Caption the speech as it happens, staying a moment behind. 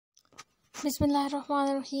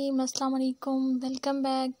बिस्मिल्लाहिर्रहमानिर्रहीम, अस्सलाम वालेकुम। Welcome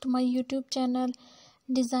back to my YouTube channel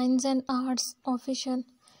designs and arts official.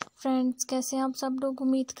 Friends, कैसे आप सब लोग?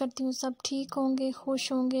 उम्मीद करती हूँ सब ठीक होंगे,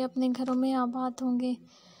 खुश होंगे, अपने घरों में आबाद होंगे।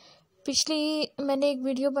 पिछली मैंने एक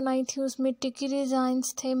वीडियो बनाई थी, उसमें टिकी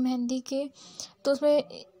डिज़ाइंस थे मेहंदी के। तो उसमें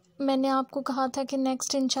मैंने आपको कहा था कि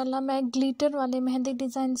नेक्स्ट इंशाल्लाह मैं ग्लिटर वाले मेहंदी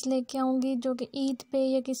डिज़ाइंस लेके आऊँगी, जो कि ईद पे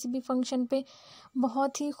या किसी भी फंक्शन पे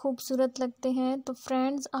बहुत ही खूबसूरत लगते हैं। तो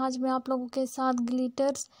फ्रेंड्स, आज मैं आप लोगों के साथ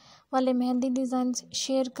ग्लिटर्स वाले मेहंदी डिज़ाइंस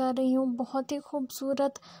शेयर कर रही हूँ। बहुत ही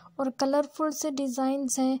खूबसूरत और कलरफुल से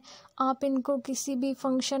डिज़ाइंस हैं। आप इनको किसी भी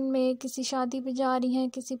फंक्शन में, किसी शादी पे जा रही हैं,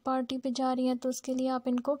 किसी पार्टी पे जा रही हैं, तो उसके लिए आप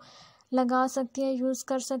इनको लगा सकती हैं, यूज़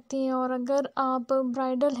कर सकती हैं। और अगर आप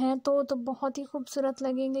ब्राइडल हैं तो बहुत ही खूबसूरत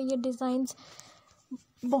लगेंगे ये डिज़ाइंस।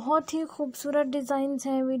 बहुत ही खूबसूरत डिज़ाइंस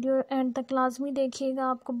हैं। वीडियो एंड तक लाजमी देखिएगा,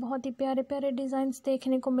 आपको बहुत ही प्यारे प्यारे डिज़ाइंस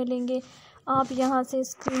देखने को मिलेंगे। आप यहाँ से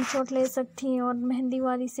स्क्रीनशॉट ले सकती हैं और मेहंदी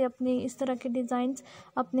वाली से अपने इस तरह के डिज़ाइंस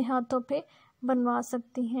अपने हाथों पे बनवा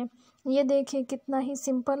सकती हैं। ये देखिए कितना ही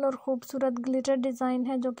सिंपल और ख़ूबसूरत ग्लिटर डिज़ाइन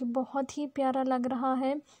है, जो कि बहुत ही प्यारा लग रहा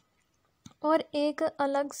है और एक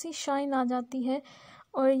अलग सी शाइन आ जाती है।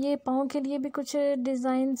 और ये पाँव के लिए भी कुछ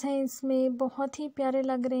डिज़ाइंस हैं, इसमें बहुत ही प्यारे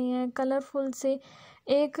लग रहे हैं, कलरफुल से,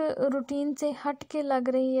 एक रूटीन से हट के लग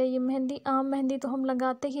रही है। ये मेहंदी, आम मेहंदी तो हम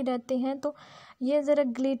लगाते ही रहते हैं, तो ये ज़रा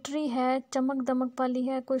ग्लिटरी है, चमक दमक वाली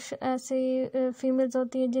है। कुछ ऐसे फीमेल्स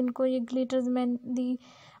होती हैं जिनको ये ग्लिटर्स मेहंदी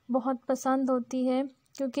बहुत पसंद होती है,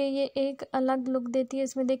 क्योंकि ये एक अलग लुक देती है।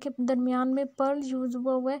 इसमें देखिए दरमियान में पर्ल यूज़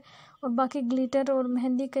हुआ है और बाकी ग्लिटर और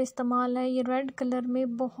मेहंदी का इस्तेमाल है। ये रेड कलर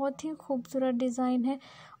में बहुत ही खूबसूरत डिज़ाइन है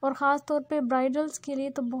और ख़ास तौर पे ब्राइडल्स के लिए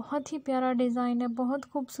तो बहुत ही प्यारा डिज़ाइन है, बहुत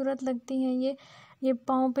खूबसूरत लगती हैं ये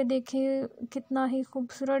पाँव पे देखिए कितना ही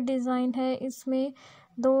खूबसूरत डिज़ाइन है। इसमें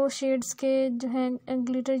 2 शेड्स के जो हैं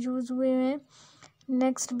ग्लिटर यूज़ हुए हैं।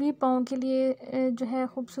 नेक्स्ट भी पाँव के लिए जो है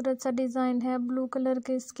खूबसूरत सा डिज़ाइन है, ब्लू कलर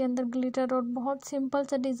के इसके अंदर ग्लिटर, और बहुत सिंपल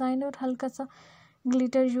सा डिज़ाइन है और हल्का सा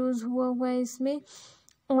ग्लिटर यूज़ हुआ है इसमें।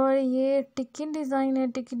 और ये टिक्की डिज़ाइन है।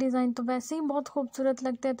 टिक्की डिज़ाइन तो वैसे ही बहुत खूबसूरत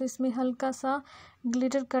लगता है, तो इसमें हल्का सा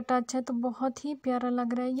ग्लिटर का टच है, तो बहुत ही प्यारा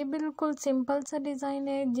लग रहा है। ये बिल्कुल सिंपल सा डिज़ाइन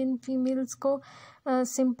है। जिन फीमेल्स को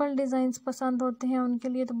सिंपल डिज़ाइंस पसंद होते हैं उनके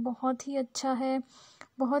लिए तो बहुत ही अच्छा है,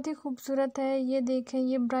 बहुत ही खूबसूरत है। ये देखें,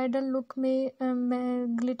 ये ब्राइडल लुक में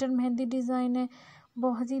ग्लिटर मेहंदी डिज़ाइन है,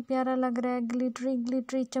 बहुत ही प्यारा लग रहा है, ग्लिटरी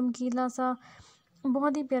ग्लिटरी चमकीला सा,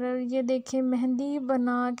 बहुत ही प्यारा। ये देखें मेहंदी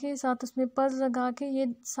बना के साथ उसमें पर्ल लगा के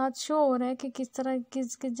ये साथ शो हो रहा है कि किस तरह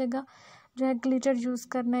किस किस जगह जो है ग्लिटर यूज़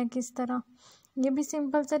करना है, किस तरह। ये भी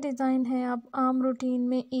सिंपल सा डिज़ाइन है। आप आम रूटीन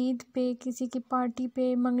में ईद पे, किसी की पार्टी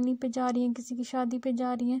पे, मंगनी पे जा रही हैं, किसी की शादी पे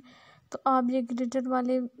जा रही हैं, तो आप ये ग्लिटर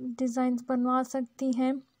वाले डिज़ाइंस बनवा सकती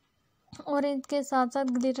हैं। और इनके साथ साथ,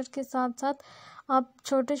 ग्लिटर के साथ साथ, आप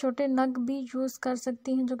छोटे छोटे नग भी यूज़ कर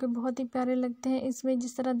सकती हैं, जो कि बहुत ही प्यारे लगते हैं। इसमें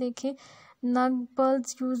जिस तरह देखें नग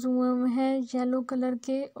पर्ल्स यूज़ हुए हैं येलो कलर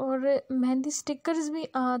के, और मेहंदी स्टिकर्स भी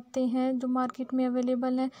आते हैं जो मार्केट में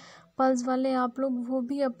अवेलेबल हैं पर्ल्स वाले, आप लोग वो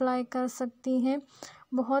भी अप्लाई कर सकती हैं।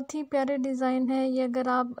 बहुत ही प्यारे डिज़ाइन है ये। अगर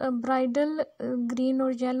आप ब्राइडल ग्रीन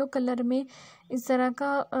और येलो कलर में इस तरह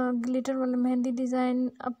का ग्लिटर वाला मेहंदी डिज़ाइन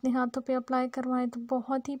अपने हाथों पे अप्लाई करवाएं तो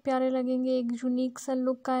बहुत ही प्यारे लगेंगे, एक यूनिक सा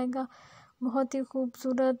लुक आएगा, बहुत ही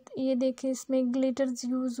खूबसूरत। ये देखिए इसमें ग्लिटर्स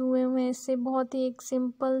यूज़ हुए हैं, इससे बहुत ही एक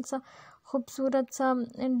सिंपल सा खूबसूरत सा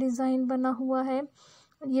डिज़ाइन बना हुआ है।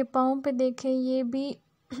 ये पाँव पे देखें, ये भी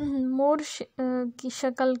मोर की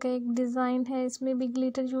शक्ल का एक डिज़ाइन है, इसमें भी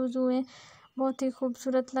ग्लिटर यूज़ हुए हैं, बहुत ही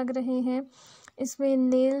खूबसूरत लग रहे हैं। इसमें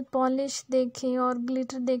नेल पॉलिश देखें और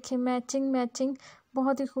ग्लिटर देखें, मैचिंग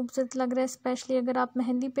बहुत ही खूबसूरत लग रहा है। स्पेशली अगर आप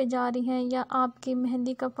मेहंदी पे जा रही हैं या आपकी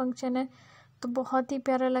मेहंदी का फंक्शन है तो बहुत ही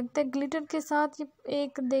प्यारा लगता है। ग्लिटर के साथ ये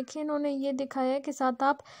एक देखें इन्होंने ये दिखाया है कि साथ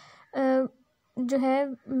आप जो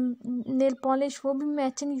है नेल पॉलिश वो भी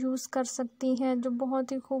मैचिंग यूज़ कर सकती हैं, जो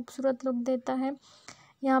बहुत ही खूबसूरत लुक देता है।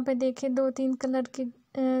 यहाँ पे देखें 2-3 कलर के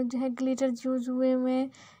जो है ग्लिटर यूज़ हुए हैं।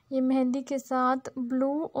 ये मेहंदी के साथ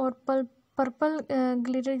ब्लू और पर्पल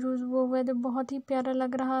ग्लिटर यूज़ हुआ है, तो बहुत ही प्यारा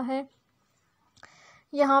लग रहा है।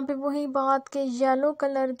 यहाँ पे वही बात कि येलो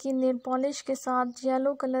कलर की नेल पॉलिश के साथ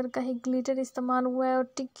येलो कलर का ही ग्लिटर इस्तेमाल हुआ है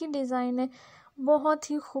और टिक्की डिज़ाइन है, बहुत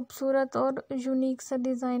ही खूबसूरत और यूनिक सा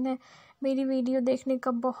डिज़ाइन है। मेरी वीडियो देखने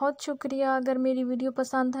का बहुत शुक्रिया। अगर मेरी वीडियो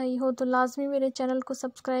पसंद आई हो तो लाजमी मेरे चैनल को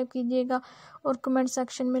सब्सक्राइब कीजिएगा और कमेंट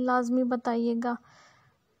सेक्शन में लाजमी बताइएगा।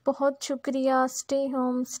 बहुत शुक्रिया। Stay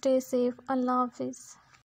home, stay safe. अल्लाह हाफिज़।